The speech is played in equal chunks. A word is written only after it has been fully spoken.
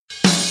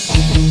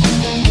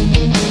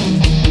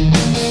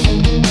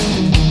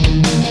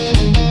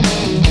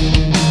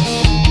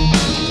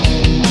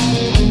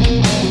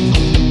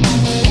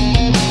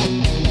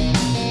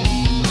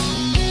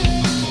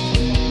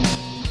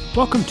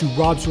Welcome to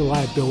Rob's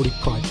Reliability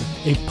Project,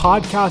 a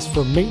podcast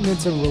for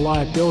maintenance and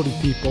reliability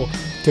people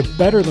to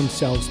better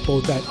themselves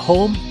both at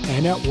home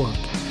and at work.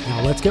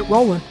 Now let's get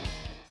rolling.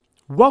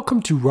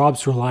 Welcome to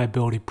Rob's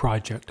Reliability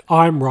Project.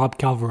 I'm Rob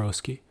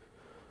Kalwarowski.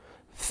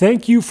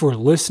 Thank you for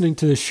listening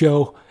to the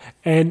show,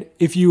 and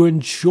if you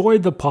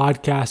enjoyed the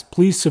podcast,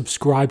 please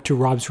subscribe to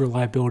Rob's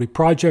Reliability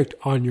Project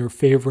on your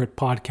favorite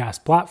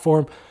podcast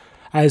platform,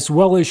 as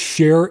well as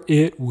share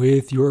it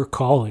with your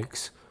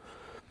colleagues.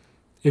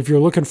 If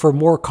you're looking for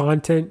more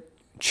content,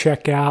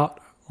 check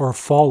out or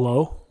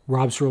follow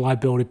Rob's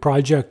Reliability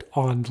Project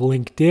on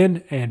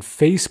LinkedIn and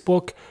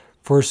Facebook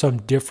for some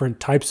different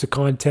types of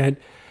content,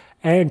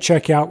 and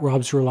check out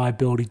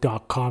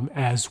robsreliability.com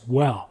as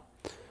well.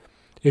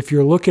 If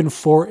you're looking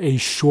for a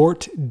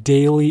short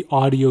daily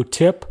audio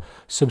tip,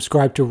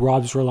 subscribe to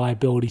Rob's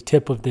Reliability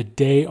Tip of the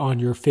Day on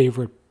your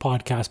favorite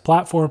podcast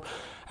platform.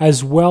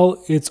 As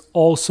well, it's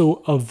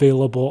also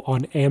available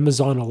on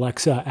Amazon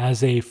Alexa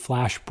as a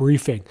flash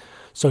briefing.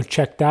 So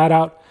check that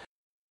out.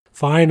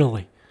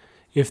 Finally,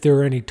 if there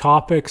are any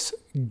topics,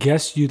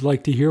 guests you'd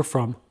like to hear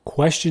from,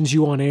 questions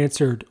you want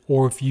answered,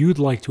 or if you'd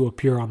like to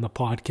appear on the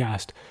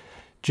podcast,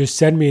 just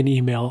send me an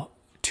email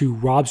to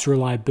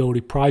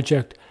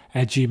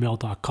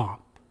robsreliabilityproject@gmail.com.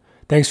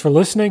 Thanks for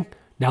listening.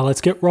 Now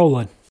let's get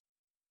rolling.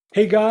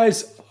 Hey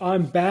guys,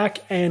 I'm back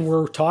and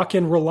we're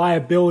talking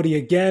reliability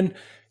again.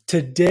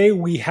 Today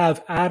we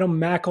have Adam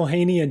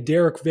McElhaney and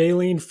Derek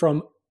Valine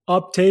from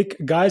Uptake.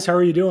 Guys, how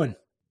are you doing?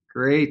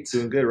 Great.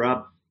 Doing good,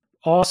 Rob.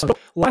 Awesome.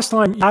 Last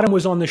time Adam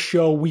was on the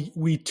show,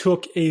 we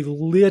took a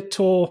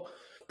little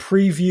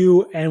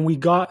preview and we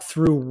got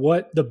through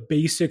what the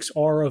basics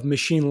are of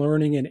machine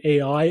learning and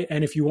AI.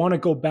 And if you want to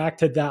go back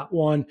to that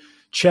one,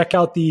 check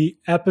out the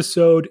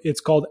episode.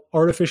 It's called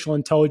Artificial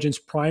Intelligence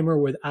Primer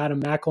with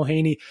Adam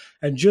McElhaney.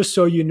 And just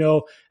so you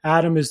know,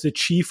 Adam is the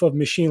Chief of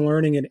Machine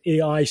Learning and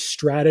AI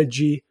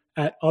Strategy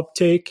at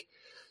Uptake.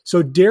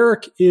 So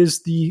Derek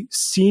is the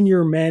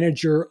Senior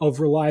Manager of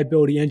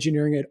Reliability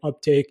Engineering at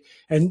Uptake.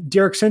 And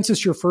Derek, since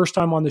it's your first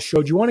time on the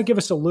show, do you want to give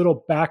us a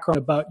little background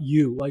about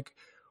you? Like,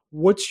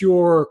 what's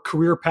your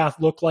career path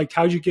look like?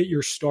 How'd you get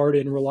your start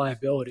in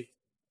reliability?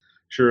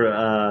 Sure.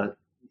 I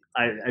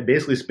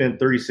basically spent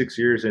 36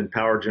 years in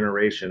power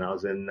generation. I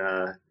was in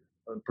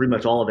pretty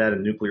much all of that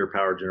in nuclear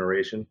power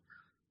generation.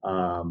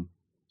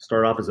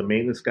 Started off as a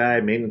maintenance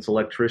guy, maintenance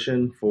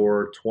electrician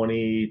for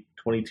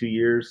 22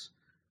 years.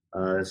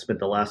 Spent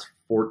the last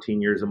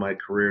 14 years of my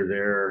career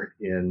there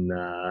in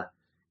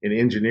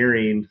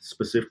engineering,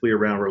 specifically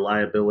around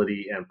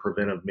reliability and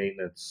preventive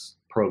maintenance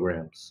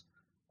programs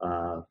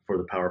for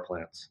the power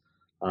plants.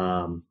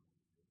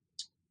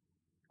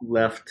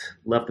 Left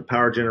the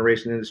power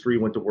generation industry,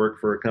 went to work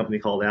for a company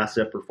called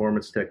Asset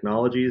Performance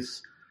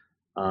Technologies,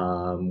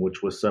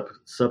 which was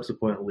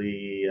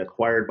subsequently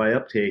acquired by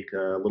Uptake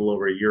a little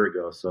over a year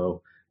ago.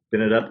 So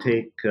been at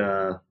Uptake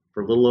for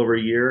a little over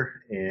a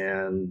year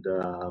and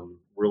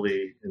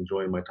really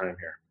enjoying my time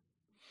here.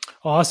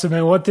 Awesome.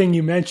 And one thing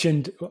you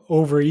mentioned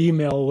over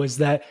email was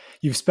that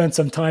you've spent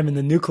some time in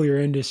the nuclear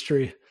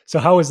industry. So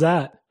how was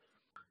that?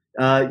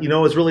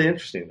 It's really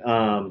interesting.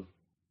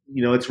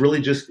 It's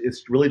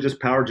really just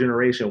power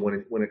generation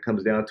when it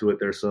comes down to it.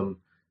 There's some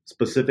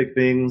specific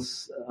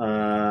things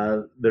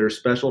that are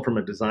special from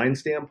a design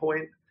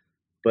standpoint,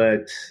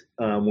 but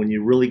when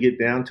you really get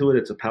down to it,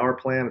 it's a power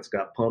plant. It's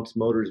got pumps,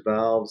 motors,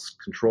 valves,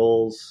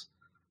 controls,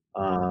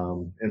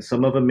 and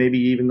some of them maybe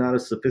even not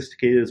as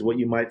sophisticated as what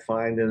you might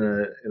find in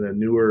a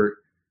newer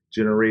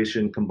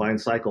generation combined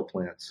cycle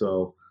plant.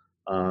 So,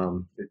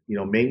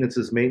 maintenance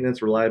is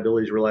maintenance,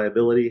 reliability is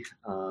reliability.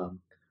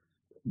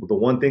 The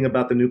one thing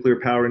about the nuclear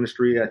power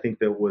industry I think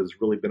that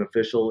was really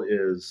beneficial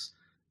is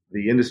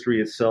the industry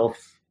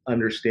itself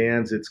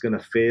understands it's going to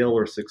fail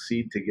or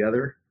succeed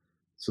together.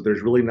 So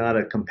there's really not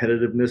a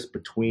competitiveness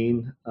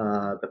between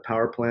the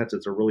power plants.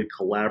 It's a really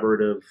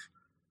collaborative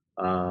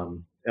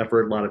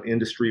effort, a lot of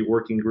industry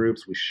working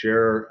groups. We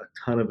share a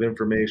ton of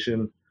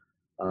information.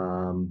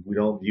 We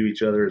don't view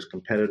each other as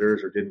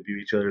competitors or didn't view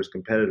each other as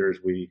competitors.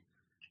 We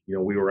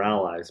were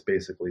allies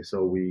basically.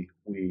 So we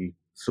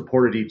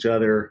supported each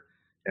other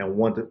and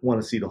want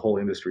to see the whole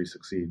industry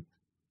succeed.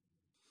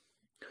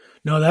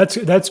 No,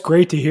 that's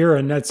great to hear.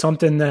 And that's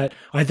something that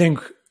I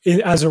think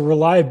as a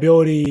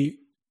reliability,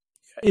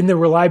 in the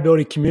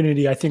reliability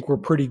community, I think we're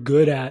pretty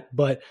good at,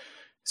 but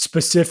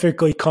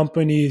specifically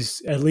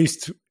companies, at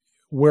least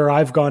where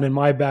I've gone in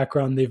my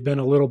background, they've been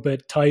a little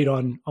bit tight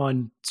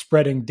on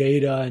spreading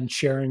data and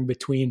sharing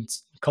between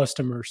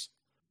customers.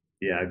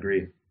 Yeah, I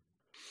agree.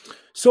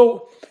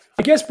 So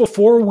I guess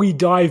before we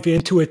dive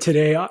into it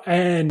today,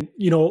 and,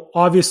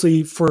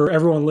 obviously for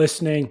everyone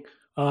listening,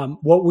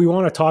 what we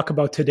want to talk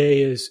about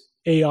today is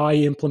AI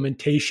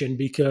implementation,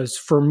 because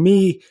for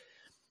me,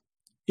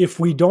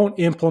 if we don't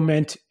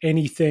implement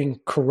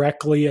anything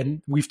correctly,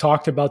 and we've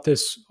talked about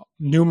this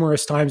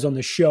numerous times on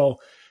the show,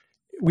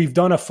 we've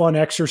done a fun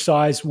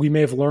exercise. We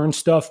may have learned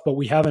stuff, but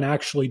we haven't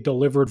actually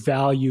delivered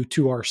value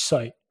to our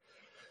site.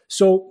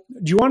 So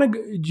do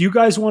you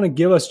guys want to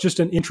give us just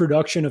an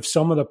introduction of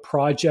some of the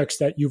projects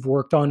that you've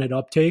worked on at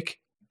Uptake?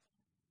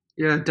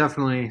 Yeah,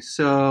 definitely.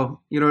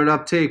 So, at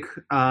Uptake,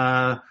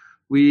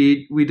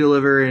 we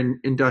deliver in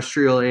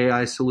industrial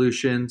AI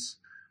solutions.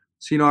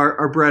 So,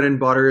 our bread and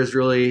butter is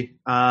really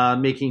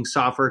making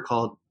software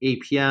called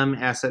APM,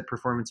 Asset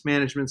Performance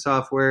Management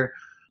Software.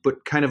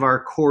 But kind of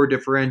our core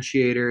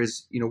differentiator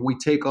is, we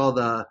take all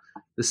the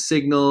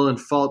signal and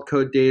fault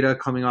code data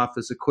coming off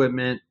this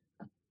equipment.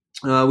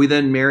 We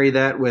then marry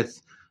that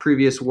with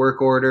previous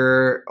work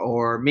order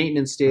or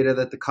maintenance data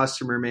that the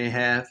customer may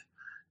have.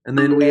 And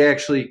then we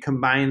actually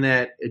combine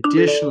that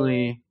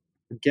additionally,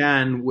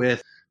 again,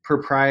 with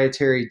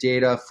proprietary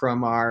data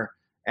from our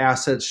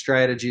asset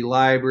strategy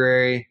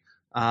library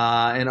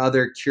and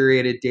other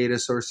curated data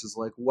sources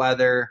like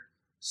weather,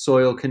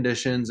 soil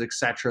conditions,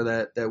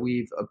 etc., that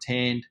we've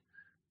obtained.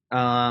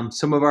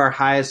 Some of our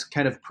highest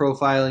kind of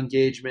profile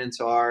engagements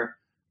are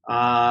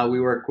we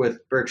work with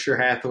Berkshire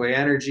Hathaway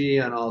Energy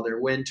on all their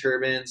wind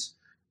turbines.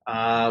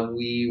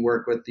 We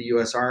work with the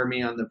U.S.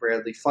 Army on the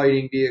Bradley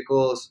fighting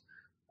vehicles.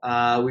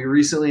 We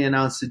recently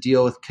announced a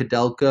deal with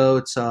Codelco.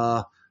 It's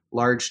a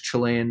large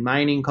Chilean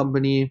mining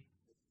company.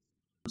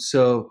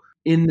 So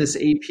in this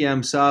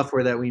APM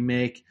software that we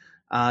make,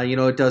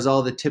 it does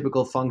all the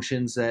typical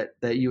functions that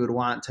you would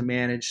want to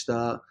manage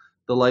the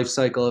life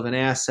cycle of an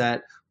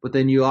asset. But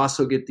then you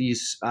also get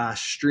these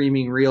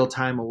streaming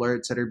real-time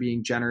alerts that are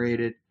being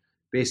generated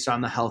based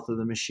on the health of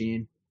the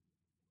machine.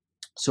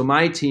 So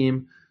my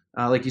team,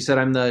 like you said,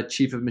 I'm the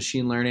chief of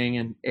machine learning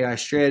and AI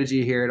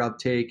strategy here at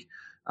Uptake.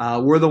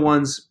 We're the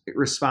ones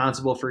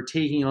responsible for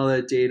taking all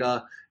that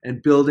data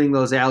and building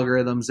those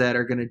algorithms that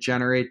are going to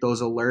generate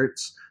those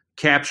alerts,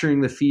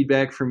 capturing the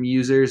feedback from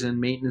users and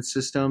maintenance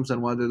systems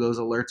on whether those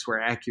alerts were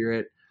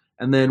accurate.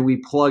 And then we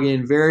plug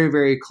in very,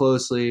 very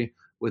closely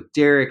with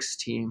Derek's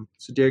team.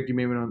 So Derek, you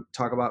maybe want to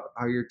talk about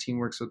how your team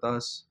works with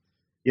us?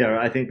 Yeah,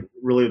 I think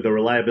really the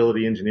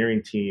reliability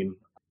engineering team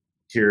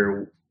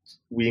here,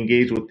 we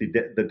engage with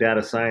the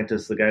data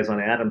scientists, the guys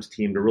on Adam's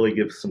team, to really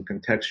give some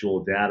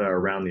contextual data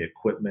around the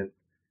equipment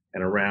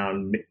and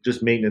around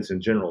just maintenance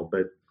in general.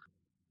 But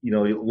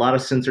a lot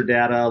of sensor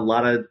data, a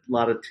lot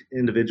of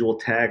individual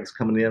tags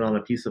coming in on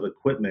a piece of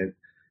equipment.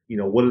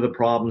 What are the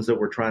problems that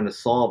we're trying to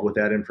solve with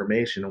that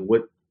information, and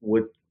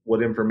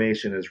what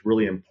information is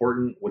really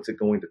important? What's it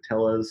going to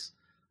tell us?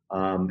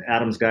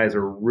 Adam's guys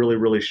are really,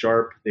 really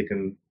sharp. They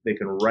can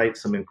write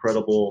some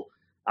incredible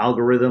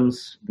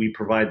algorithms. We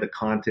provide the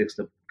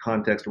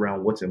context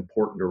around what's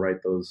important to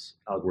write those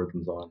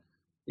algorithms on.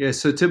 Yeah.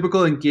 So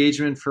typical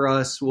engagement for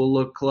us will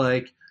look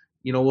like,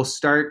 we'll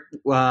start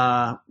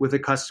with a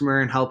customer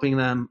and helping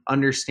them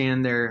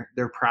understand their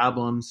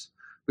problems.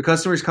 The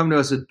customers come to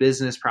us with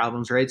business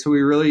problems, right? So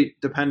we really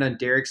depend on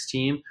Derek's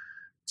team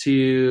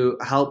to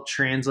help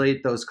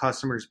translate those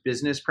customers'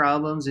 business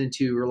problems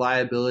into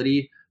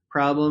reliability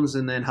problems,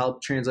 and then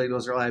help translate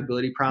those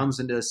reliability problems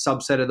into a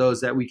subset of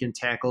those that we can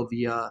tackle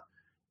via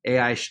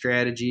AI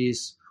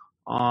strategies.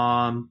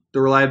 The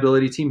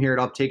reliability team here at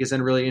Uptake is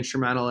then really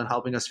instrumental in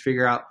helping us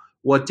figure out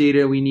what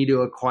data we need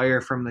to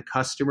acquire from the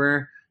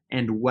customer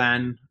and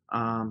when.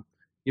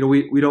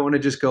 We don't want to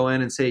just go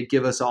in and say,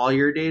 give us all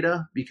your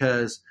data,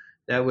 because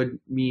that would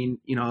mean,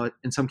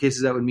 in some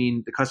cases that would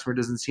mean the customer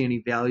doesn't see any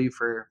value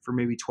for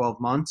maybe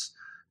 12 months.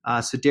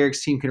 So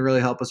Derek's team can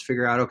really help us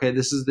figure out, okay,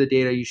 this is the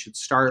data you should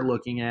start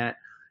looking at.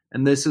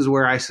 And this is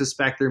where I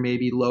suspect there may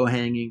be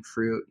low-hanging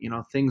fruit,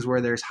 things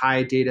where there's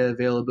high data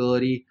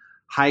availability,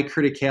 high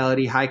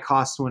criticality, high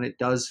cost when it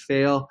does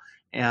fail,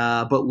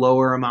 but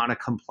lower amount of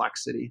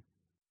complexity.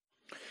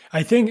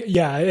 I think,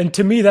 yeah. And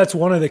to me, that's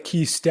one of the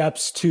key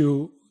steps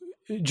to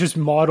just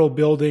model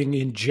building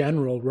in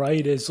general,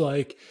 right? Is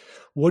like,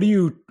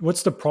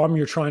 what's the problem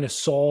you're trying to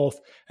solve,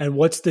 and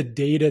what's the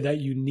data that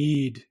you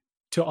need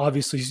to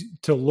obviously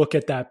to look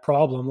at that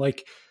problem?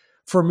 Like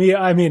for me,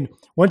 I mean,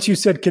 once you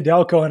said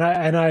Codelco,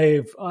 and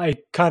I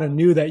kind of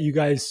knew that you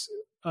guys,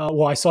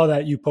 I saw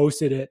that you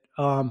posted it.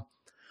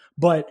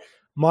 But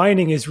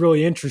mining is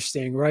really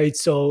interesting, right?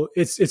 So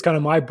it's kind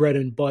of my bread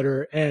and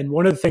butter. And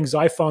one of the things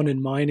I found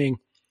in mining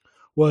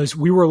was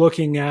we were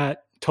looking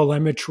at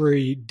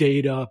telemetry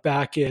data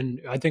back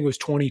in, I think it was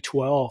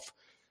 2012.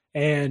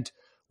 And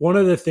one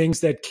of the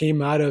things that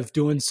came out of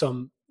doing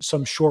some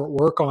short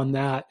work on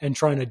that and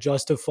trying to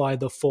justify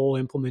the full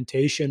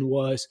implementation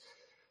was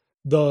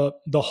the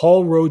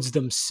haul roads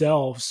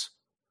themselves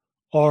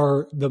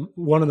are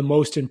one of the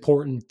most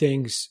important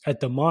things at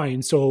the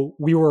mine. So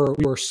we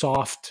were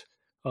soft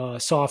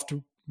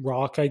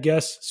rock, I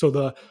guess. So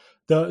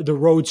the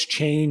roads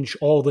change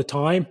all the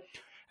time.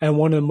 And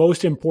one of the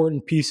most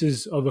important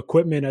pieces of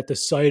equipment at the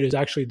site is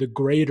actually the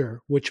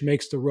grader, which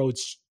makes the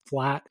roads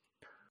flat.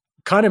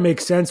 Kind of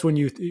makes sense when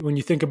you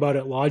think about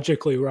it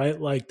logically, right?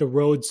 Like the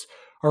roads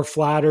are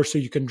flatter so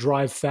you can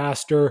drive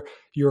faster.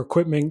 Your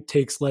equipment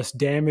takes less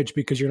damage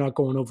because you're not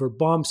going over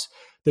bumps.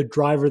 The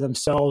driver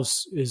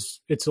themselves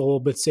it's a little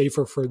bit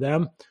safer for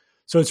them.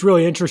 So it's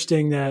really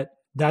interesting that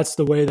that's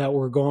the way that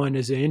we're going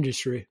as an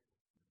industry.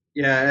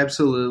 Yeah,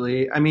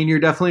 absolutely. I mean, you're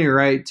definitely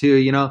right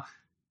too.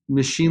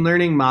 Machine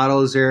learning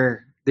models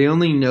they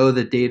only know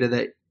the data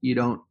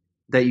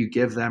that you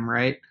give them,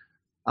 right?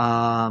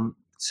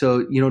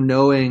 So,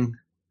 knowing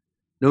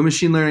no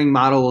machine learning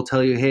model will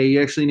tell you, hey, you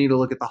actually need to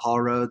look at the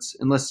haul roads.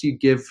 Unless you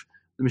give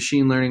the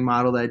machine learning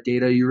model that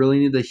data, you really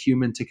need the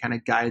human to kind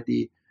of guide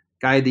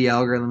the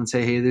algorithm and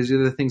say, hey, these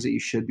are the things that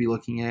you should be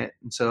looking at.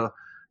 And so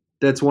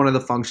that's one of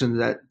the functions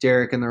that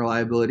Derek and the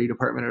reliability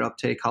department at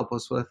Uptake help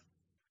us with.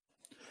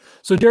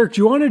 So Derek,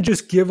 do you want to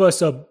just give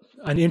us an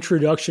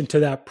introduction to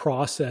that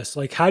process?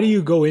 Like, how do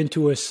you go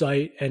into a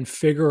site and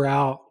figure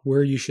out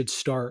where you should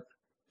start?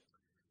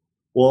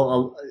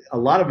 Well, a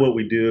lot of what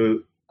we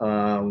do,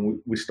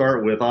 we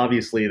start with,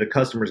 obviously, the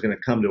customer is going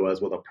to come to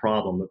us with a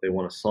problem that they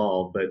want to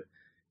solve.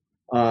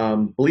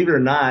 But believe it or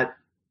not,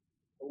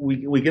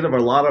 we get a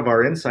lot of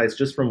our insights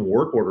just from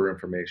work order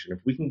information. If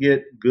we can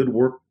get good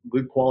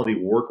quality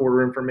work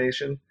order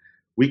information,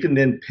 we can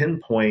then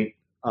pinpoint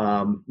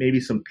maybe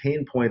some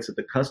pain points that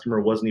the customer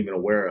wasn't even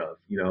aware of.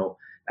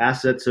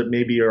 Assets that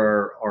maybe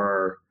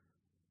are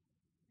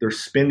they're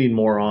spending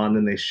more on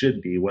than they should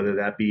be, whether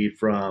that be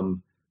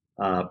from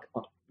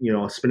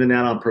spending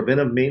that on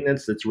preventive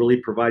maintenance that's really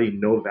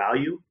providing no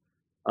value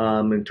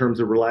in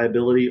terms of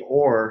reliability,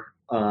 or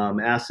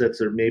assets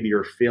that maybe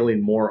are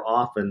failing more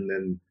often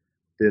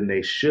than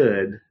they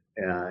should,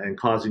 and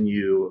causing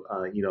you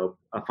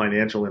a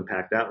financial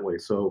impact that way.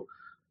 So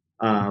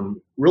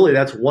really,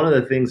 that's one of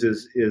the things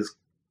is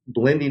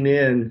blending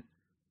in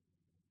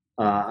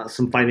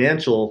some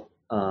financial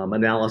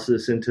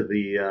analysis into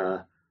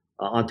the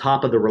on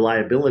top of the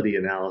reliability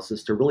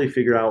analysis to really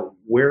figure out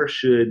where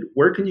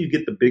can you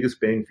get the biggest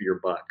bang for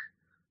your buck.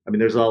 I mean,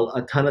 there's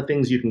a ton of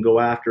things you can go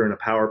after in a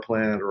power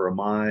plant or a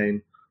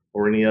mine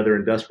or any other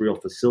industrial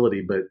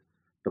facility, but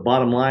the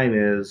bottom line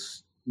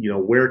is,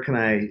 where can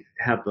I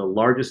have the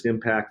largest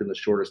impact in the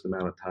shortest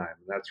amount of time?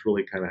 And that's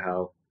really kind of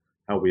how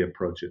we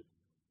approach it.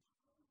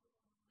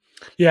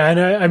 Yeah, and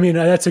I mean,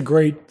 that's a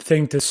great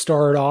thing to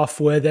start off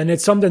with, and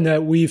it's something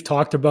that we've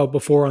talked about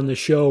before on the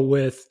show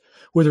with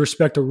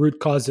respect to root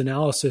cause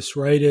analysis,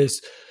 right?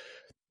 Is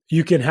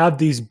you can have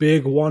these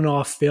big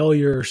one-off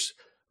failures,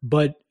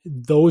 but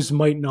those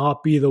might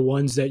not be the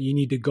ones that you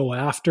need to go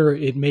after.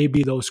 It may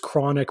be those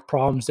chronic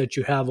problems that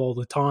you have all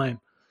the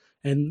time.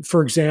 And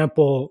for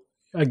example,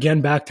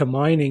 again, back to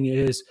mining,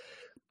 is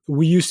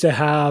we used to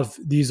have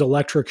these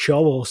electric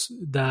shovels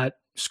that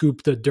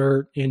scoop the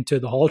dirt into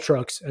the haul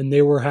trucks, and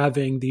they were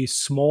having these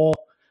small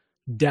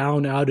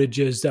down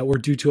outages that were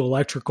due to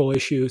electrical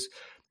issues.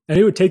 And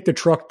it would take the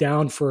truck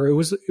down for, it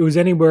was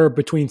anywhere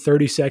between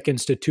 30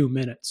 seconds to 2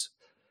 minutes,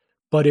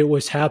 but it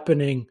was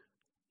happening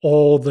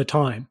all the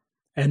time.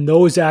 And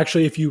those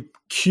actually, if you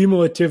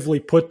cumulatively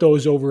put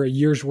those over a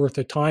year's worth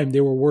of time,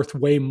 they were worth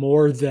way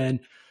more than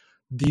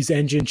these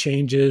engine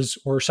changes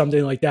or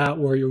something like that,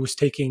 where it was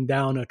taking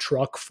down a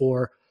truck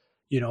for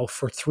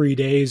 3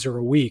 days or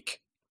a week.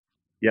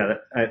 Yeah,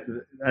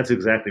 that's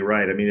exactly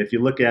right. I mean, if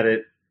you look at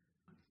it,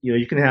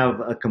 you can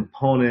have a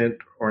component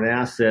or an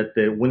asset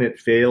that when it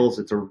fails,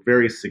 it's a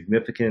very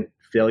significant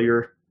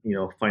failure,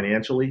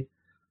 financially.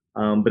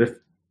 But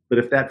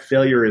if that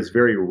failure is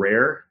very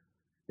rare,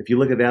 if you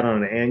look at that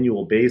on an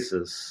annual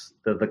basis,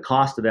 the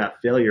cost of that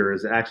failure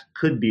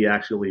could be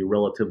actually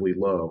relatively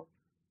low,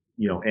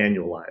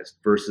 annualized,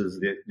 versus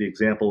the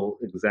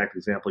exact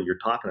example you're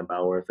talking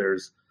about, where if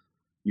there's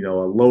a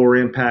lower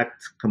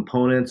impact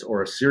components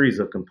or a series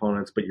of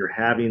components, but you're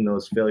having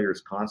those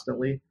failures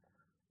constantly,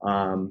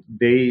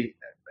 they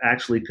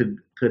actually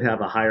could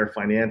have a higher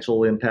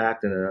financial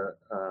impact and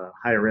a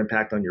higher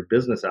impact on your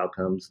business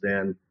outcomes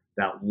than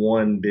that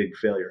one big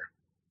failure.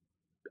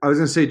 I was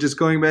going to say, just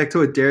going back to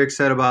what Derek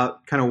said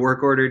about kind of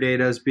work order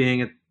data as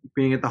being at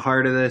the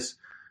heart of this.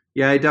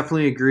 Yeah, I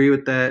definitely agree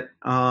with that.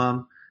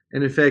 And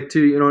in fact,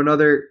 too,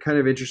 another kind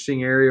of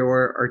interesting area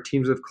where our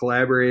teams have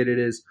collaborated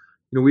is,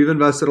 we've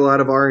invested a lot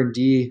of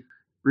R&D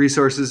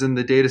resources in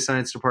the data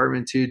science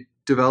department to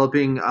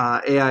developing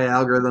AI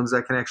algorithms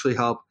that can actually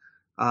help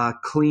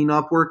clean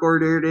up work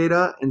order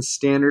data and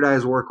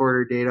standardize work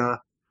order data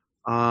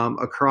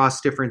across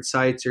different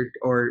sites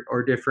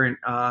or different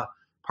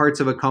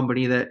parts of a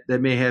company that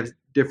may have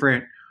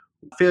different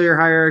failure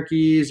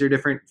hierarchies or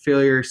different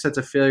sets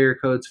of failure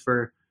codes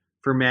for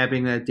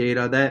mapping that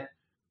data.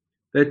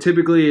 That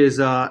typically is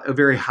a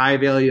very high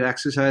value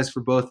exercise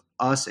for both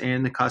us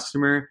and the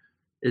customer.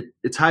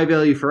 It's high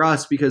value for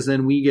us because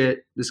then we get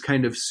this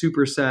kind of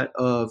superset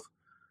of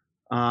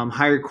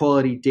higher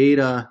quality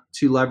data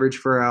to leverage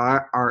for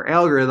our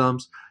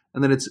algorithms.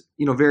 And then it's,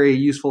 very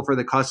useful for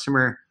the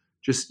customer,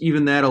 just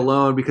even that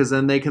alone, because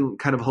then they can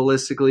kind of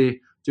holistically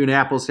do an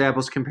apples to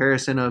apples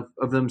comparison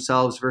of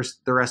themselves versus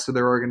the rest of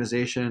their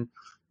organization.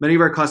 Many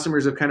of our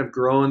customers have kind of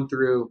grown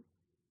through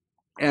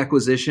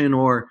acquisition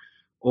or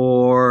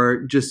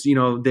just,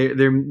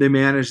 they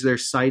manage their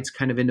sites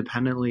kind of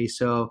independently.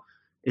 So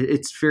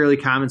it's a fairly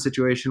common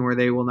situation where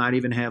they will not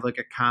even have like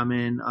a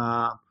common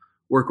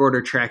work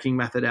order tracking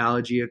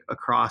methodology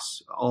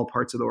across all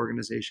parts of the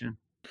organization.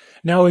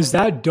 Now, is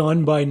that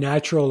done by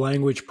natural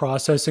language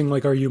processing?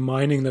 Like, are you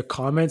mining the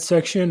comment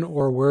section,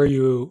 or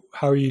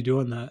how are you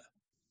doing that?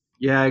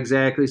 Yeah,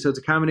 exactly. So it's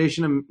a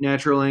combination of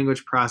natural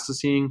language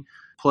processing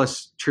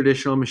plus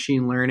traditional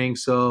machine learning.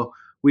 So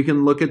we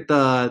can look at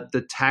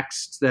the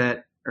texts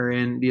that are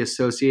in the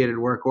associated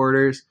work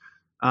orders.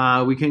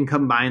 We can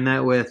combine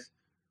that with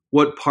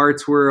what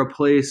parts were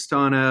replaced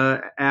on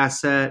a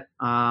asset,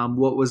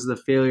 what was the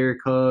failure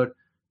code,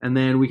 and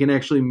then we can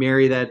actually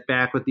marry that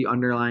back with the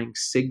underlying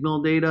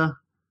signal data.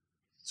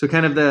 So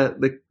kind of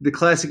the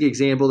classic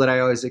example that I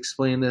always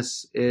explain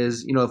this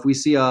is, if we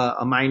see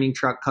a mining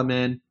truck come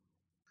in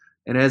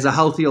and it has a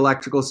healthy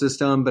electrical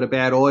system but a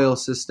bad oil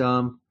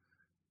system,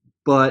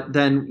 but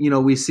then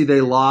we see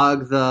they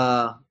log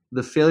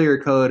the failure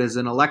code as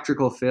an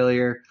electrical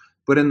failure,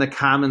 but in the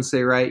comments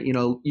they write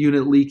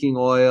unit leaking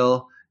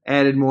oil,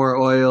 added more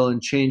oil,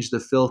 and changed the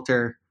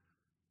filter.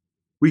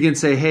 We can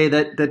say, hey,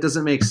 that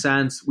doesn't make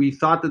sense. We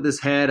thought that this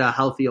had a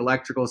healthy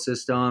electrical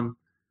system.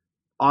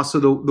 Also,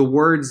 the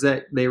words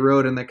that they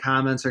wrote in the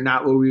comments are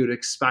not what we would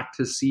expect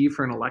to see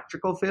for an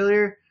electrical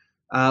failure.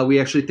 We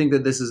actually think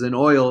that this is an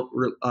oil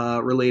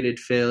related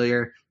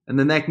failure, and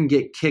then that can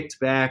get kicked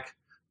back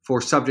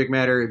for subject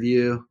matter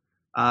review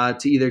to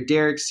either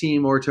Derek's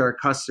team or to our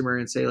customer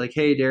and say like,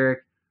 hey, Derek,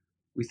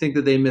 we think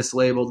that they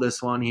mislabeled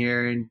this one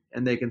here,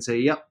 and they can say,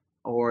 yep,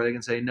 or they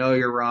can say, no,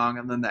 you're wrong,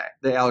 and then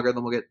the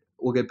algorithm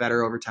will get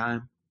better over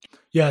time.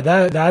 Yeah,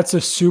 that's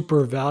a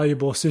super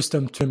valuable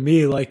system to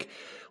me. Like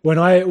when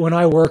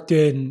I worked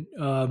in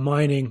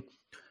mining,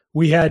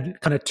 we had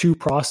kind of two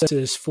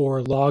processes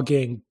for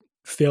logging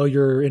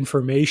failure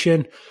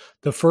information.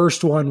 The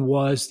first one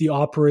was the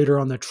operator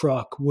on the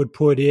truck would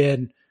put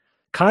in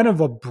kind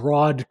of a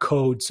broad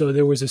code. So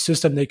there was a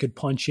system they could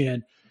punch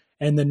in,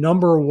 and the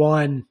number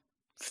one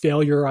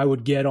failure I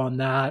would get on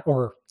that,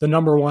 or the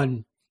number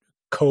one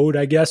code,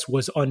 I guess,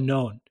 was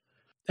unknown.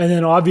 And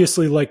then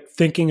obviously, like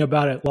thinking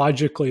about it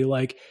logically,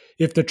 like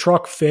if the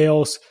truck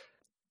fails,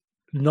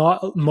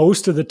 not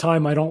most of the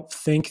time, I don't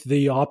think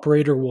the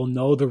operator will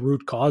know the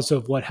root cause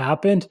of what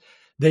happened.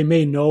 They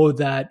may know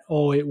that,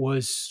 it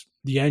was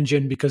the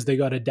engine because they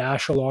got a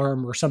dash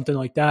alarm or something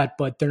like that,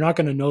 but they're not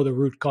going to know the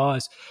root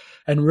cause.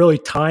 And really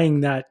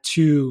tying that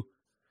to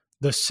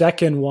the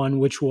second one,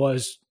 which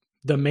was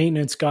the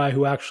maintenance guy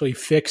who actually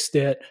fixed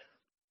it,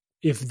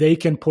 if they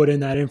can put in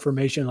that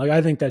information, like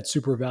I think that's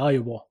super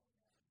valuable.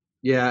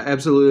 Yeah,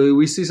 absolutely.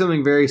 We see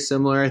something very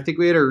similar. I think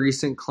we had a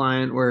recent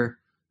client where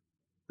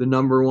the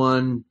number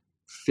one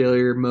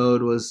failure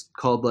mode was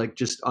called like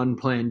just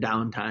unplanned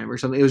downtime or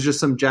something. It was just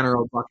some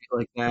general bucket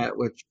like that,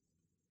 which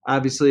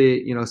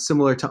obviously,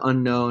 similar to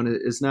unknown,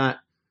 is not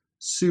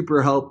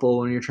super helpful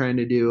when you're trying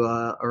to do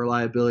a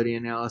reliability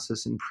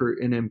analysis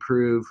and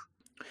improve.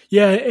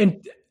 Yeah.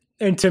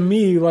 And to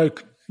me,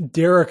 like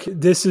Derek,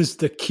 this is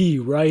the key,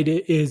 right?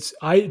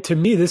 To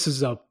me, this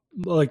is a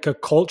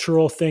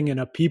cultural thing and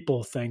a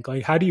people thing.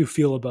 Like, how do you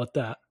feel about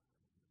that?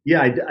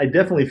 Yeah, I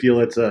definitely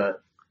feel it's a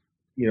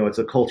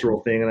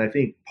cultural thing. And I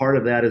think part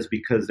of that is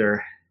because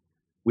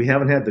we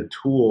haven't had the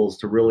tools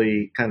to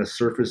really kind of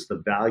surface the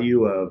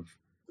value of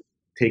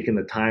taking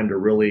the time to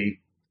really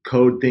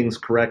code things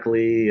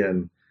correctly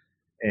and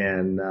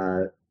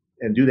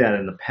do that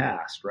in the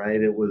past, right?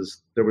 There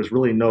was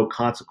really no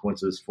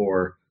consequences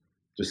for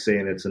just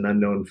saying it's an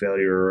unknown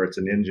failure or it's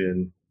an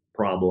engine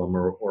problem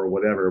or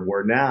whatever.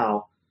 Where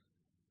now,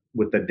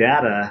 with the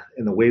data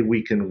and the way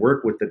we can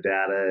work with the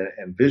data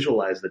and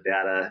visualize the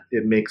data,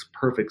 it makes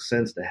perfect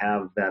sense to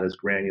have that as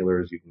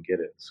granular as you can get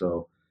it.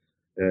 So,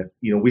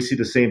 we see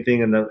the same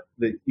thing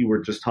that you were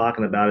just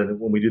talking about. And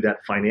when we do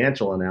that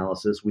financial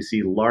analysis, we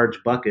see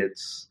large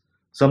buckets.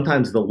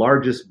 Sometimes the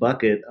largest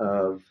bucket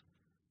of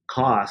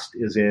cost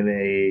is at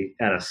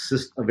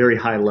a very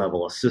high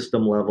level, a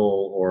system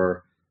level,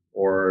 or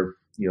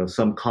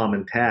some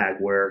common tag,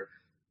 where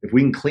if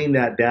we can clean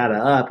that data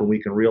up and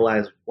we can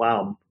realize,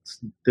 wow,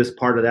 this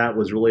part of that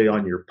was really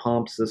on your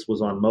pumps, this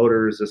was on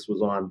motors, this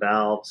was on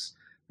valves,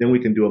 then we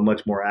can do a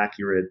much more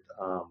accurate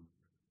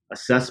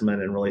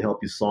assessment and really help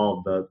you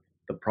solve the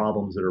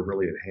problems that are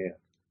really at hand.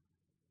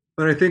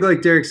 But I think,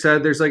 like Derek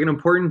said, there's like an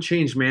important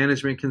change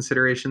management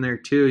consideration there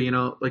too.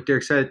 Like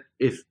Derek said,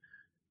 if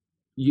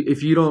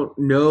you don't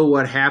know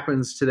what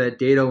happens to that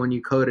data when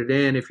you code it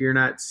in, if you're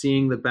not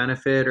seeing the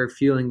benefit or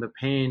feeling the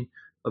pain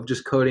of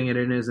just coding it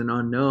in as an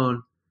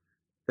unknown,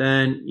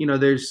 then,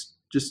 there's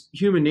just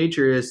human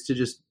nature is to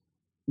just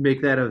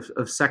make that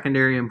of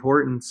secondary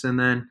importance. And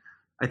then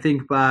I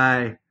think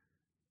by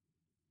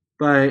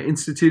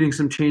instituting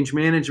some change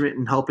management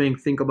and helping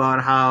think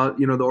about how,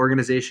 the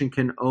organization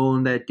can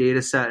own that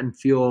data set and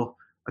feel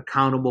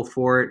accountable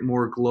for it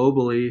more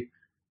globally,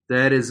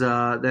 that is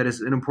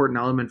an important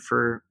element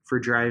for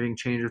driving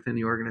change within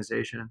the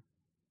organization.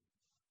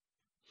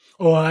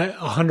 Oh,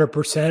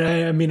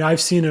 100%. I mean,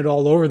 I've seen it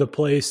all over the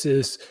place.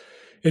 It's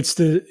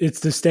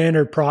the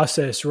standard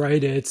process,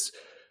 right? It's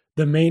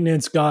the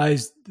maintenance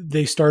guys.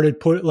 They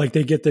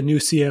they get the new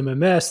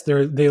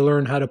CMMS. They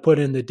learn how to put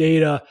in the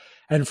data,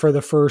 and for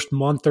the first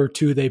month or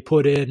two, they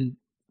put in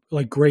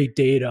like great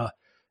data,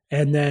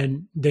 and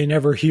then they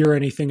never hear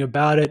anything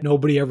about it.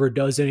 Nobody ever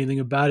does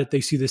anything about it.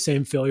 They see the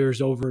same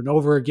failures over and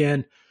over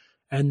again,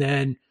 and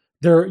then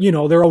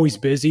they're always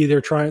busy.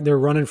 They're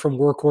running from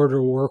work order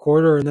to work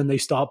order, and then they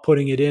stop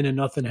putting it in, and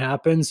nothing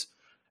happens.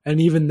 And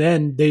even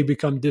then they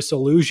become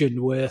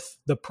disillusioned with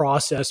the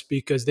process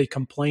because they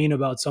complain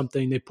about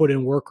something, they put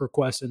in work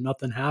requests and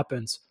nothing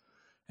happens.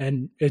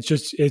 And it's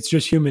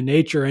just human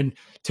nature. And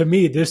to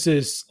me, this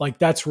is like,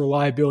 that's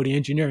reliability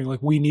engineering.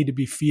 Like, we need to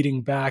be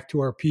feeding back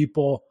to our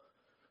people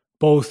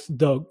both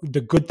the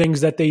good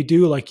things that they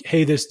do, like,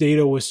 hey, this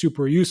data was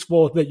super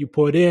useful that you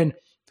put in,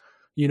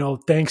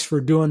 thanks for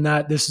doing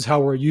that. This is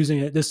how we're using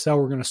it. This is how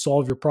we're going to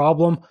solve your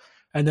problem.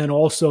 And then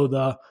also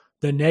the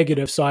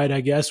negative side, I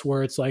guess,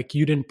 where it's like,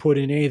 you didn't put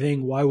in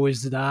anything. Why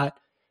was that?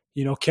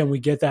 Can we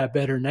get that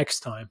better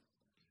next time?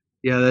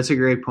 Yeah, that's a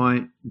great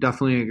point.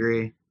 Definitely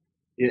agree.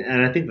 Yeah,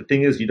 and I think the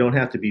thing is, you don't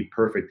have to be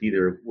perfect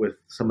either with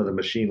some of the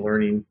machine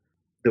learning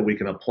that we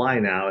can apply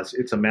now.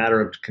 It's a matter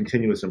of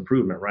continuous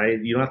improvement,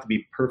 right? You don't have to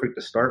be perfect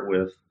to start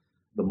with.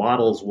 The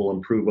models will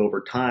improve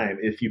over time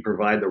if you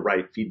provide the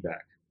right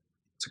feedback.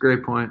 It's a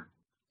great point.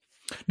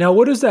 Now,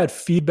 what does that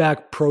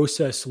feedback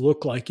process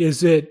look like?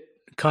 Is it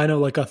kind of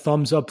like a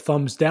thumbs up,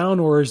 thumbs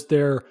down, or is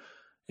there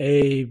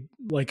a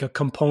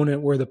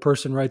component where the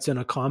person writes in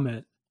a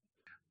comment?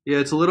 Yeah,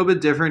 it's a little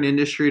bit different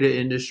industry to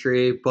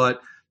industry,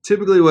 but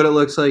typically what it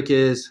looks like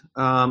is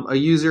a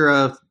user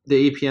of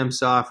the APM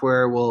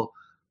software will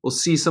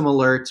see some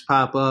alerts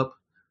pop up,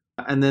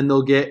 and then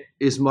they'll get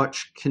as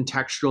much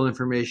contextual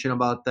information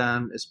about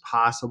them as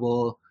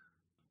possible.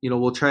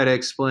 We'll try to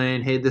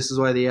explain, hey, this is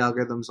why the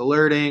algorithm's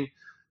alerting,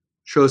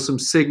 show some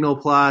signal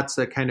plots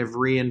that kind of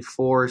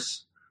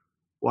reinforce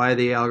why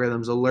the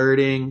algorithm's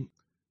alerting.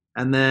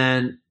 And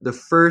then the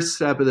first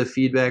step of the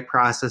feedback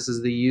process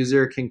is the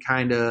user can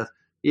kind of,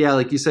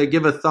 like you said,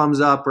 give a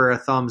thumbs up or a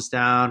thumbs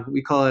down.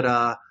 We call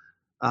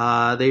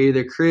it they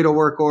either create a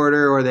work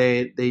order or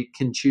they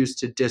can choose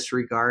to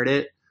disregard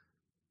it.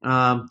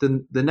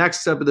 Then the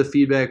next step of the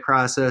feedback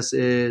process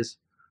is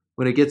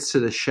when it gets to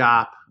the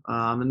shop.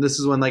 And this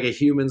is when like a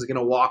human's going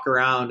to walk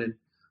around and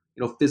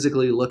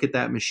physically look at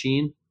that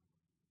machine.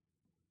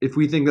 If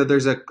we think that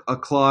there's a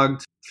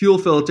clogged fuel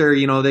filter,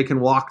 they can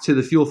walk to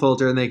the fuel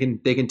filter and they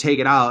can take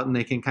it out and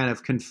they can kind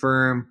of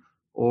confirm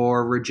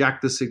or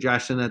reject the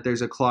suggestion that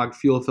there's a clogged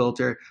fuel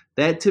filter.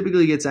 That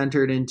typically gets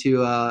entered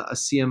into a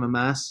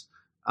CMMS,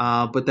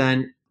 but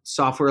then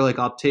software like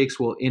Uptakes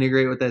will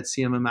integrate with that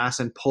CMMS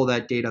and pull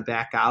that data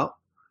back out.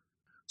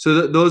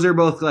 So those are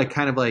both like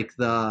kind of like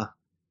the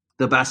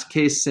best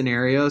case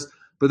scenarios.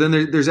 But then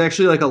there's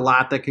actually like a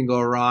lot that can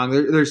go wrong.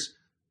 There's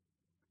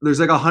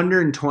like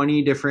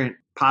 120 different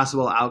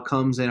possible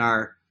outcomes in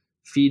our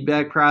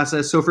feedback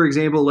process. So for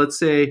example, let's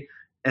say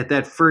at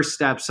that first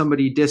step,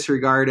 somebody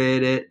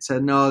disregarded it,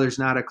 said, no, there's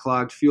not a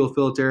clogged fuel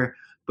filter.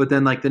 But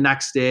then like the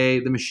next day,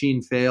 the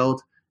machine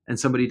failed and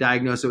somebody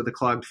diagnosed it with a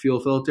clogged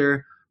fuel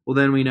filter. Well,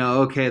 then we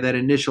know, okay, that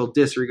initial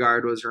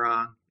disregard was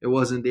wrong. It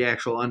wasn't the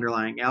actual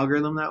underlying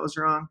algorithm that was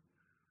wrong.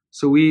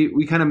 So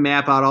we kind of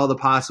map out all the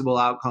possible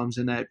outcomes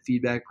in that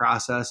feedback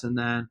process, and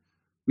then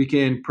we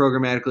can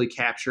programmatically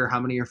capture how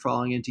many are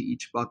falling into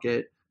each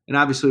bucket. And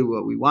obviously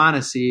what we want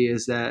to see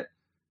is that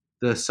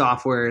the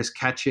software is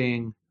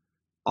catching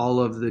all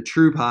of the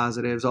true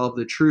positives, all of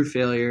the true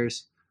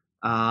failures,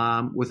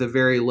 with a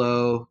very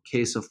low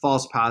case of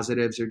false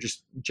positives or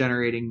just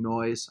generating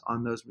noise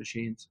on those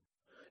machines.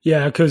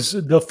 Yeah, because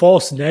the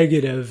false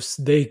negatives,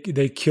 they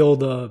kill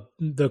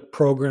the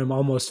program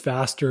almost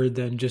faster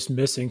than just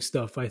missing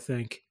stuff, I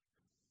think.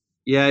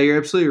 Yeah, you're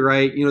absolutely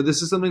right.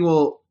 This is something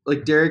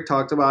like Derek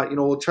talked about,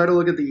 we'll try to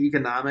look at the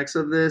economics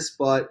of this,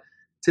 but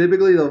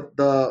typically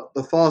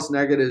the false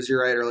negatives,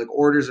 you're right, are like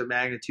orders of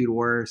magnitude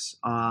worse.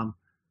 I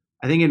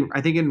think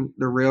in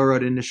the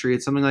railroad industry,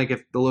 it's something like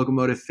if the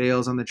locomotive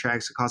fails on the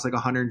tracks, it costs like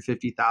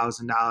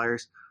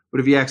 $150,000. But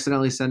if you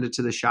accidentally send it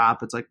to the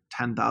shop, it's like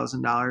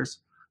 $10,000.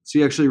 So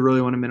you actually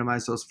really want to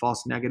minimize those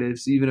false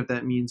negatives, even if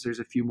that means there's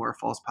a few more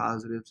false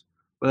positives.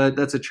 But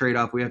that's a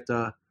trade-off. We have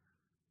to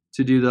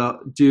do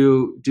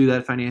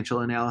that financial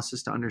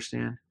analysis to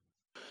understand.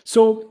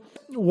 So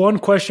one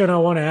question I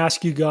want to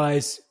ask you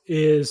guys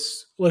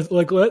is,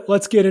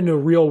 let's get into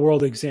real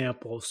world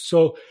examples.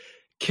 So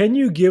can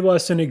you give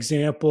us an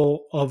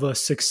example of a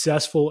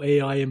successful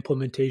AI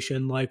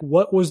implementation? Like,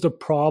 what was the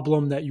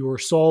problem that you were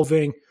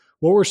solving?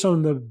 What were some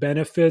of the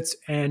benefits,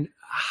 and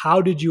how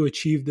did you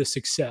achieve the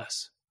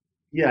success?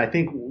 Yeah, I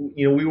think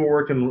we were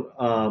working.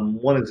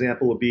 One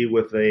example would be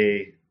with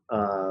a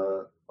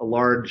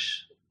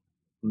large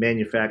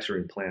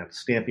manufacturing plant,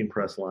 stamping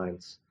press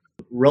lines,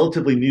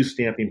 relatively new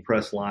stamping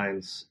press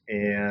lines,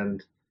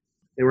 and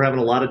they were having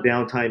a lot of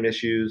downtime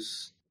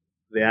issues.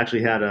 They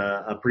actually had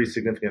a pretty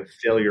significant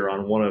failure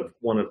on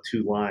one of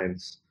two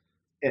lines,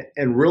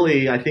 and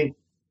really, I think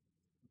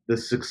the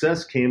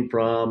success came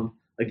from,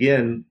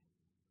 again,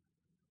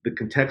 the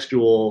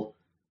contextual.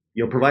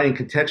 Providing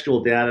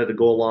contextual data to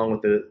go along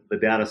with the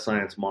data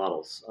science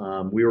models.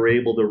 We were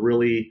able to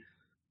really,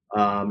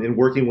 in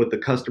working with the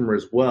customer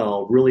as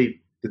well,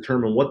 really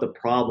determine what the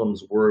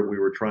problems were we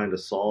were trying to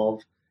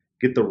solve,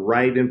 get the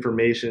right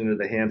information into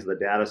the hands of the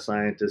data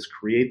scientists,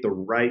 create the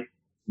right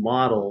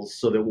models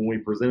so that when we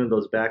presented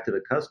those back to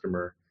the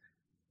customer,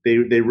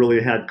 they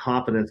really had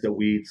confidence that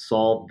we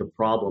solved the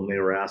problem they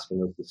were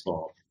asking us to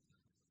solve.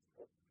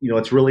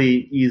 it's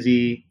really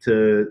easy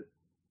to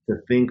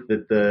think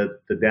that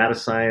the data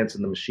science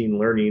and the machine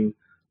learning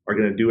are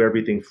going to do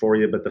everything for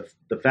you. But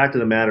the fact of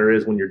the matter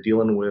is, when you're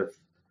dealing with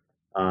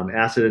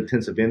asset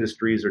intensive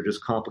industries or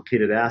just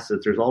complicated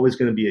assets, there's always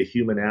going to be a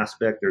human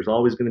aspect. There's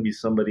always going to be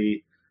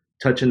somebody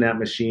touching that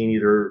machine,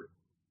 either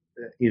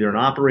an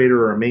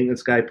operator or a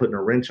maintenance guy putting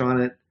a wrench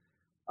on it.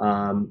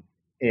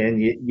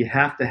 And you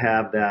have to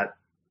have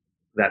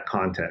that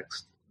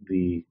context,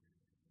 the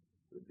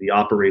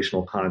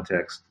operational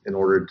context, in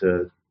order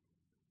to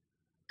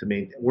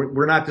maintain.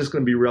 We're not just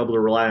going to be able to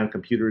rely on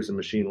computers and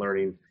machine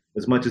learning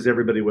as much as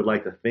everybody would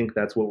like to think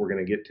that's what we're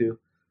going to get to.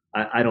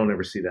 I don't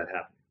ever see that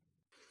happening.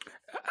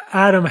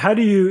 Adam, how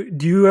do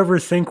you ever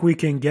think we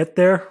can get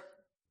there?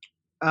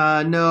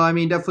 No, I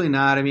mean, definitely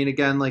not. I mean,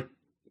 again, like,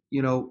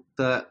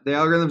 the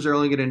algorithms are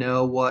only going to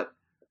know what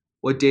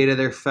data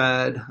they're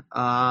fed.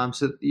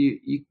 So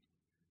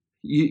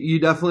you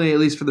definitely, at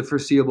least for the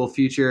foreseeable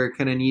future,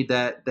 kind of need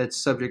that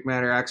subject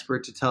matter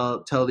expert to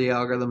tell the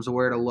algorithms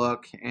where to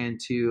look and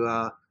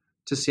to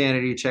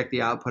sanity check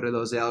the output of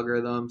those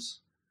algorithms.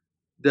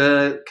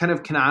 The kind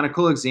of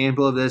canonical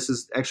example of this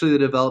is actually the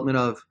development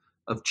of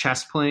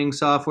chess playing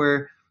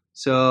software.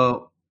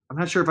 So I'm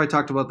not sure if I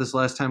talked about this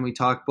last time we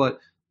talked, but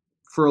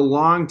for a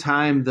long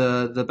time,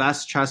 the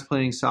best chess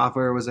playing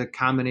software was a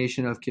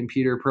combination of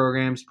computer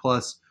programs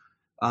plus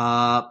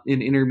an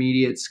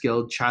intermediate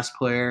skilled chess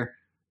player.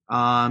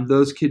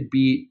 Those could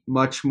beat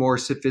much more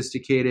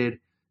sophisticated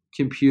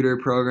computer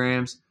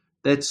programs.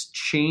 That's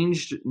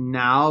changed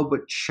now,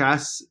 but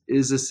chess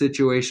is a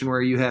situation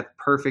where you have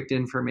perfect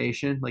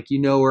information, like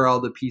where all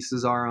the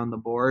pieces are on the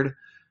board.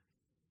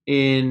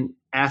 In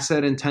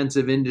asset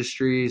intensive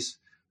industries,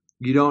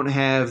 you don't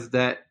have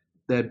that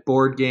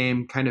board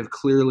game kind of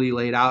clearly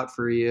laid out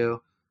for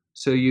you.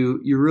 So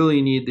you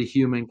really need the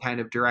human kind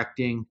of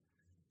directing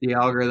the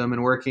algorithm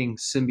and working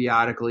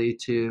symbiotically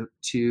to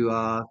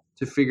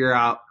figure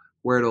out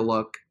where to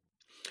look.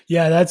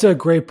 Yeah, that's a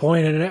great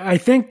point. And I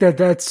think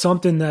that's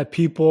something that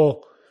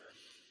people,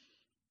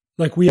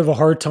 like, we have a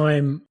hard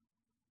time,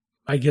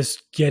 I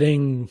guess,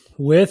 getting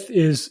with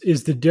is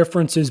the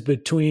differences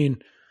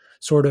between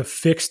sort of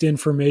fixed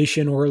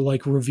information or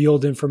like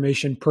revealed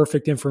information,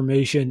 perfect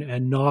information,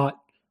 and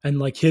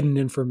like hidden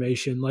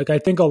information. Like, I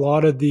think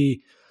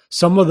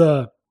some of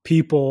the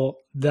people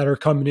that are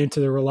coming into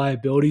the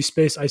reliability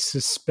space, I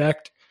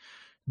suspect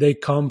they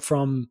come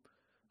from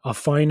a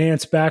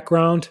finance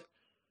background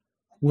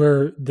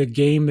where the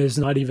game is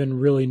not even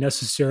really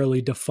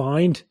necessarily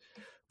defined,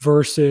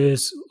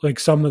 versus like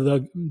some of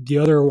the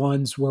other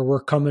ones where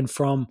we're coming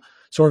from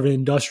sort of an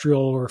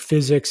industrial or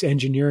physics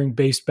engineering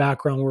based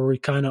background, where we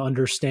kind of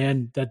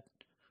understand that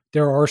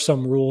there are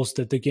some rules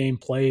that the game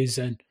plays.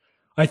 And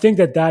I think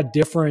that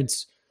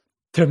difference,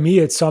 to me,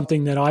 it's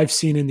something that I've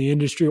seen in the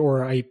industry,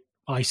 or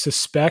I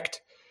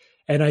suspect,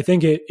 and I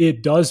think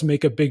it does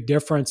make a big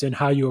difference in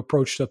how you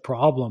approach the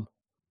problem.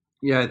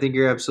 Yeah, I think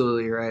you're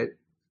absolutely right.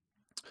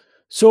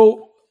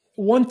 So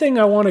one thing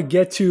I want to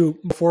get to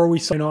before we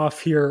sign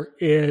off here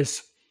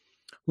is,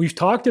 we've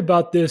talked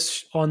about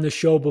this on the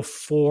show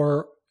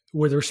before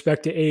with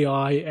respect to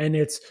AI, and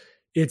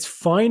it's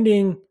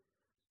finding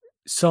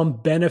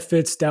some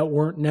benefits that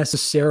weren't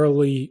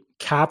necessarily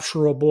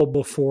capturable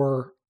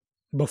before.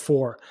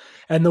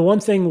 And the one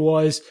thing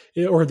was,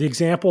 or the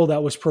example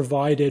that was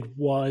provided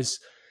was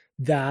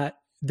that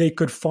they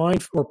could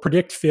find or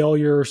predict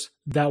failures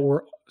that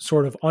were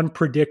sort of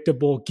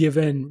unpredictable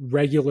given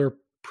regular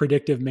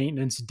predictive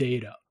maintenance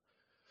data.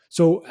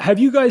 So have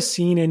you guys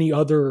seen any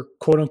other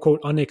quote unquote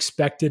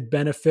unexpected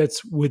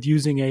benefits with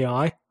using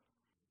AI?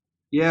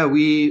 Yeah,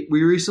 we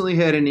recently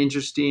had an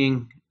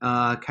interesting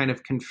kind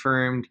of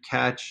confirmed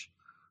catch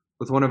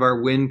with one of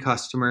our wind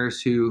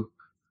customers who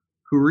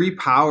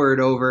repowered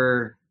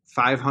over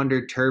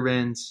 500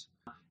 turbines.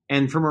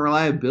 And from a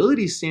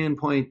reliability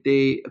standpoint,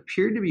 they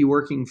appeared to be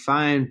working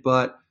fine,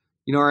 but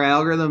our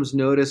algorithms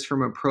noticed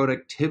from a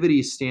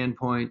productivity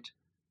standpoint,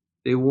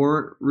 they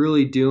weren't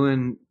really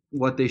doing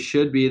what they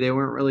should be. They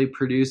weren't really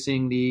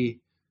producing the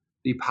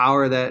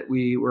power that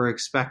we were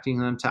expecting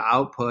them to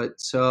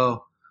output.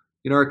 So,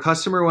 our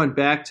customer went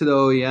back to the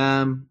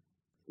OEM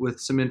with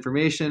some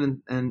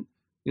information, and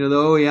the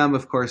OEM,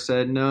 of course,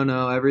 said,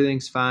 no,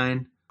 everything's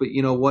fine. But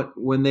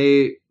when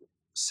they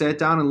sat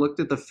down and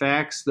looked at the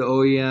facts, the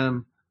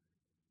OEM,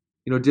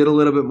 did a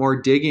little bit more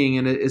digging,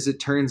 and as it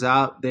turns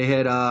out, they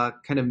had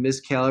kind of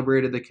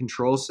miscalibrated the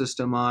control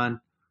system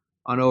on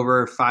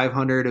over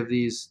 500 of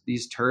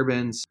these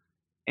turbines,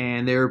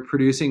 and they were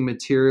producing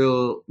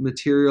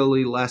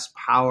materially less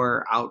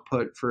power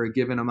output for a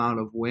given amount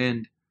of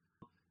wind.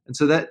 And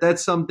so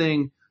that's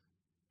something,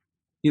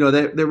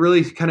 that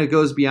really kind of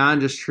goes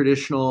beyond just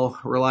traditional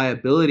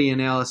reliability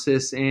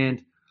analysis.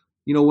 And,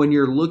 when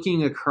you're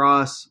looking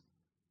across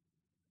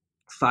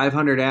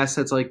 500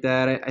 assets like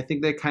that, I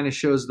think that kind of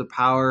shows the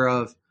power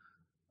of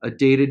a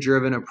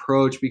data-driven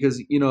approach,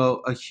 because,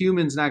 a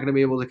human's not going to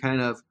be able to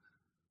kind of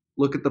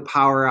look at the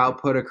power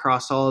output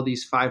across all of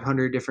these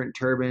 500 different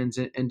turbines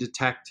and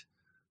detect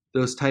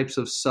those types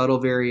of subtle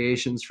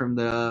variations from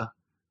the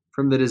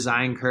from the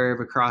design curve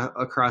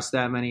across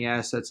that many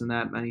assets and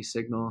that many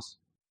signals.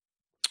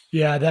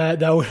 Yeah,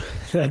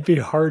 that'd be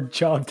a hard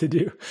job to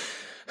do.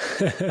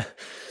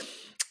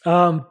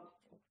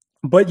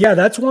 But yeah,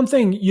 that's one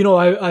thing,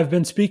 I've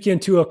been speaking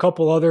to a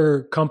couple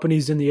other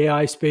companies in the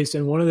AI space,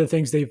 and one of the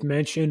things they've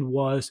mentioned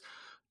was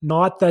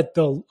not that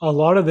a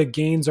lot of the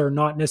gains are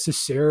not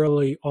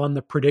necessarily on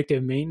the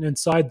predictive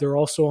maintenance side, they're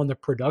also on the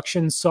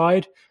production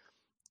side.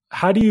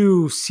 How do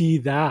you see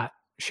that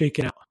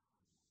shaking out?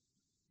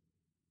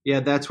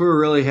 Yeah, that's where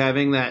we're really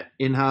having that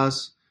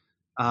in-house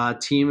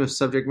team of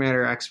subject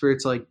matter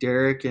experts like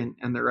Derek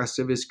and the rest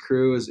of his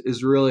crew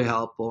is really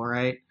helpful,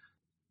 right?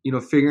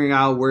 Figuring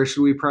out where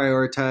should we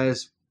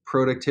prioritize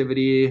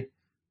productivity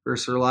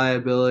versus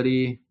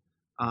reliability,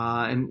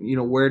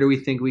 and where do we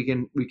think we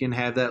can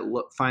have that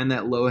find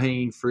that low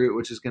hanging fruit,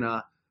 which is going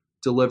to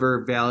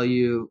deliver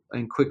value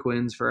and quick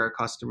wins for our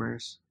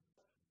customers.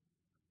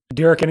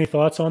 Derek, any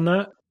thoughts on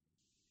that?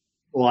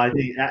 Well, I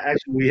think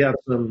actually we have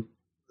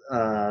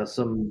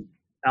some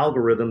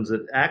algorithms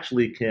that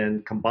actually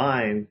can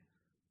combine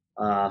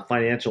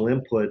financial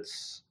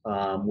inputs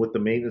with the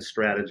maintenance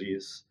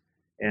strategies,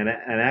 and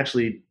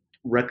actually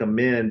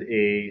recommend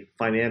a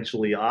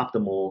financially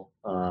optimal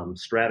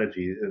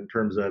strategy in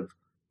terms of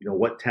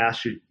what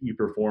tasks should you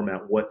perform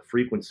at what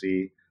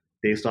frequency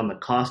based on the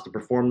cost to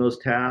perform those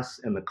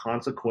tasks and the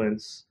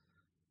consequence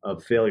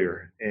of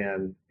failure.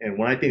 And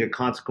when I think of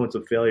consequence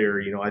of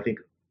failure, I think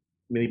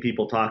many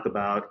people think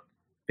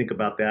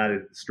about that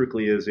it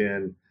strictly as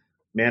in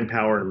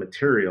manpower and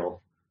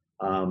material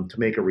to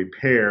make a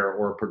repair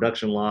or a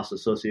production loss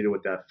associated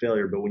with that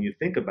failure. But when you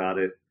think about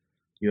it,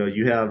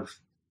 you have,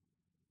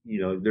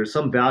 there's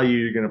some value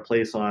you're going to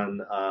place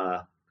on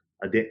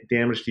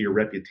damage to your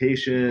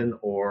reputation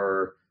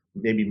or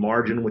maybe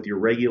margin with your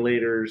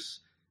regulators,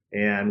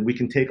 and we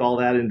can take all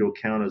that into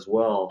account as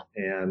well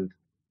and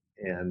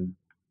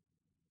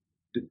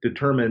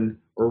determine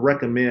or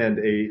recommend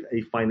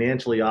a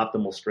financially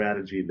optimal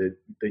strategy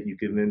that you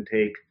can then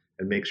take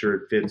and make sure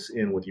it fits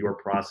in with your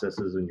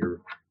processes and your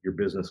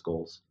business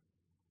goals.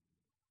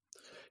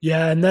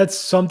 Yeah, and that's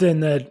something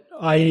that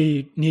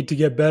I need to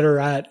get better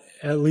at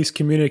least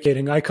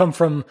communicating. I come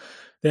from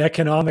the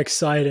economic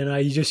side and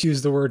I just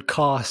use the word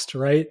cost,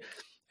 right?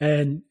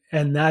 And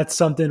that's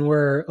something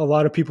where a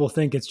lot of people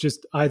think it's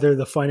just either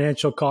the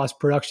financial cost,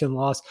 production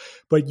loss,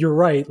 but you're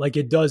right. Like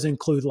it does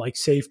include like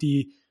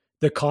safety,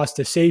 the cost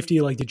of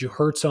safety, like did you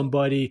hurt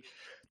somebody,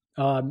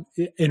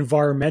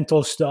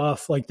 environmental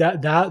stuff like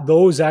that,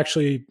 those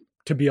actually,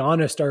 to be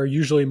honest, are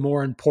usually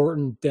more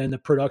important than the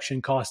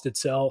production cost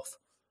itself.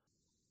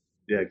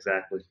 Yeah,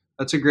 exactly.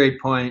 That's a great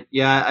point.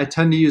 Yeah, I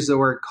tend to use the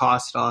word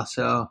cost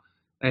also.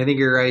 I think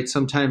you're right.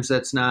 Sometimes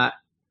that's not,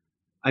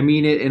 I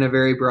mean it in a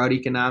very broad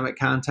economic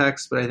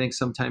context, but I think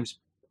sometimes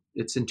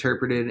it's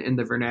interpreted in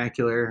the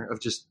vernacular of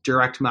just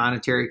direct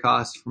monetary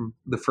cost from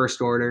the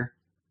first order.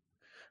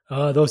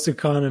 Those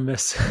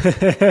economists.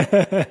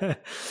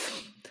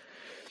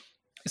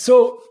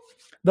 So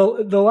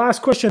the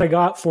last question I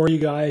got for you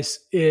guys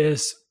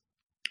is,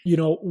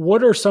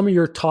 what are some of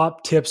your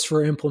top tips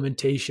for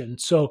implementation?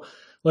 So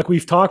like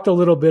we've talked a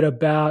little bit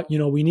about,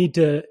 we need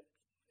to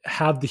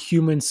have the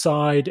human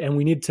side and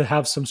we need to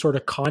have some sort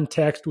of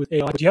context with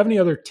AI. Do you have any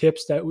other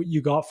tips that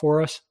you got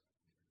for us?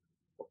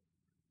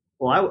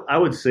 Well, I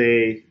would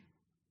say,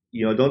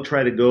 don't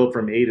try to go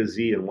from A to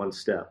Z in one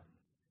step.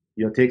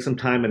 Take some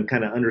time and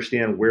kind of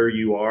understand where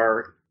you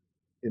are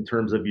in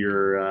terms of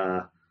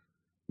your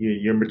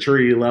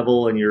maturity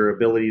level and your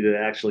ability to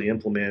actually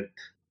implement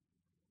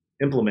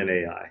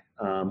AI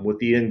with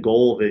the end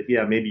goal that,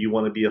 maybe you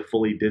want to be a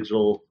fully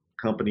digital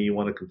company, you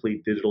want to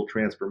complete digital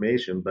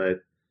transformation,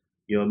 but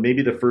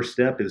maybe the first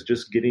step is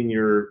just getting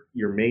your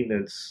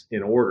maintenance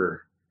in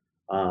order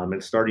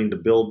and starting to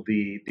build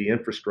the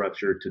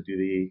infrastructure to do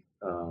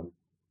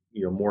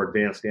the more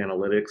advanced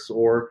analytics,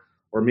 or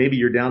maybe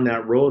you're down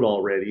that road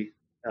already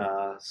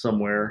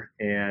somewhere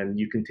and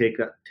you can take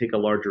a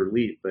larger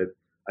leap. But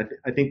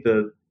I think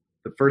the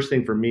first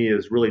thing for me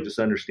is really just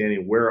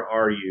understanding where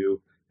are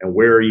you and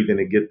where are you going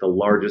to get the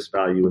largest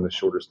value in the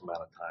shortest amount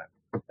of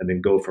time, and then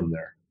go from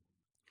there.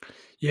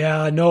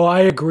 Yeah, no, I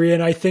agree.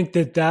 And I think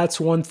that that's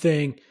one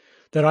thing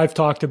that I've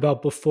talked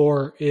about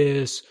before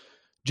is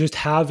just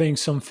having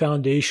some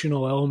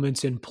foundational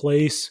elements in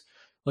place.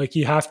 Like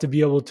you have to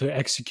be able to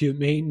execute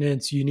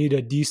maintenance. You need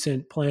a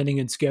decent planning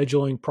and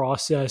scheduling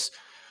process.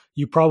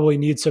 You probably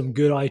need some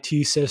good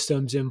IT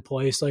systems in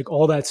place. Like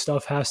all that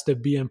stuff has to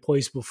be in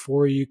place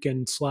before you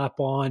can slap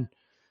on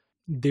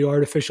the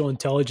artificial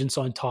intelligence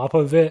on top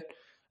of it.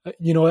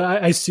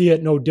 I see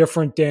it no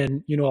different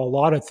than, a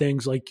lot of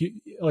things like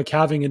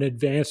having an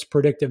advanced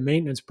predictive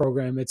maintenance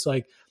program. It's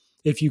like,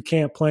 if you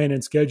can't plan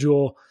and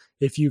schedule,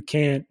 if you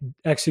can't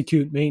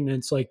execute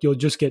maintenance, like you'll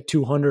just get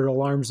 200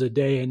 alarms a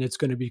day and it's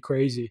going to be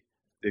crazy.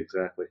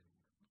 Exactly.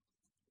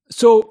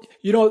 So,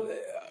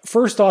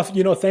 first off,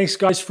 thanks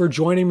guys for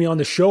joining me on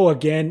the show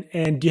again.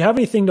 And do you have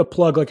anything to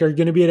plug? Like, are you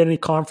going to be at any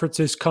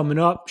conferences coming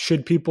up?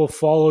 Should people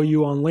follow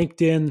you on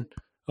LinkedIn?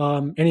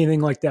 Anything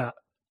like that?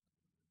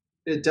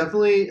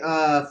 Definitely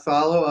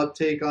follow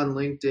Uptake on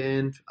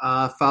LinkedIn.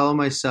 Follow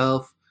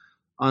myself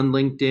on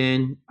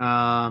LinkedIn.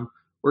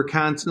 We're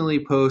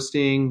constantly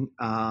posting,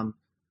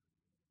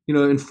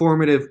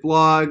 informative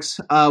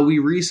blogs. We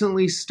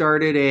recently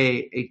started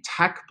a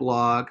tech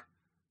blog,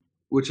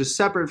 which is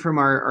separate from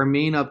our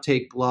main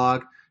Uptake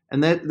blog,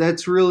 and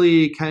that's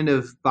really kind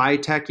of by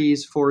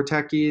techies for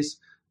techies.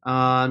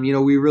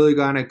 We really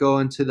gotta go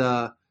into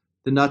the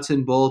nuts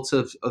and bolts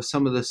of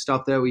some of the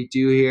stuff that we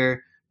do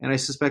here, and I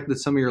suspect that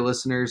some of your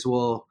listeners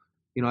will,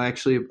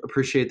 actually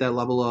appreciate that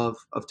level of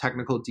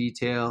technical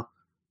detail.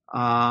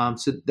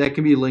 So that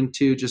can be linked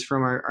to just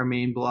from our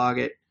main blog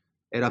at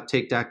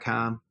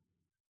uptake.com.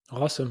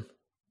 Awesome.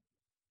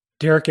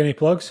 Derek, any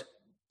plugs?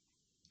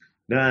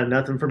 Nah,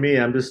 nothing for me.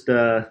 I'm just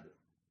not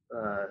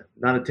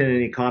attending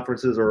any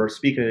conferences or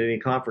speaking at any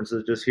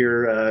conferences. Just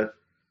here,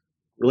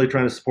 really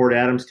trying to support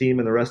Adam's team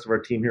and the rest of our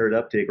team here at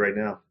Uptake right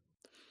now.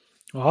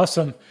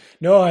 Awesome.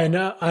 No, and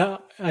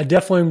I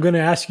definitely am going to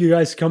ask you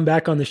guys to come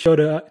back on the show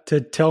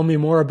to tell me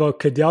more about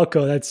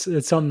Codelco. That's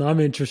something I'm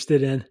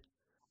interested in.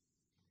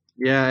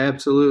 Yeah,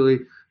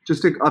 absolutely.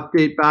 Just to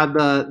update Bob,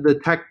 the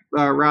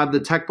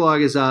tech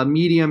blog is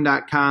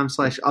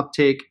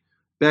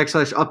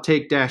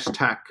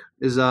medium.com/uptake/uptake-tech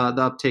is the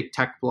Uptake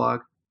tech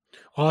blog.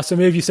 Awesome.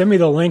 If you send me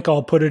the link,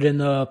 I'll put it in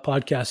the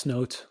podcast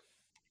notes.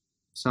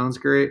 Sounds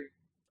great.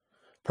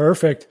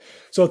 Perfect.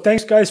 So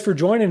thanks guys for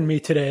joining me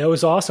today. That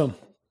was awesome.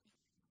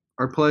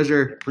 Our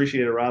pleasure.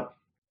 Appreciate it, Rob.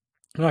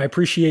 I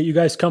appreciate you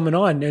guys coming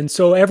on. And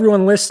so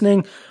everyone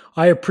listening,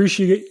 I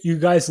appreciate you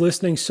guys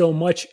listening so much.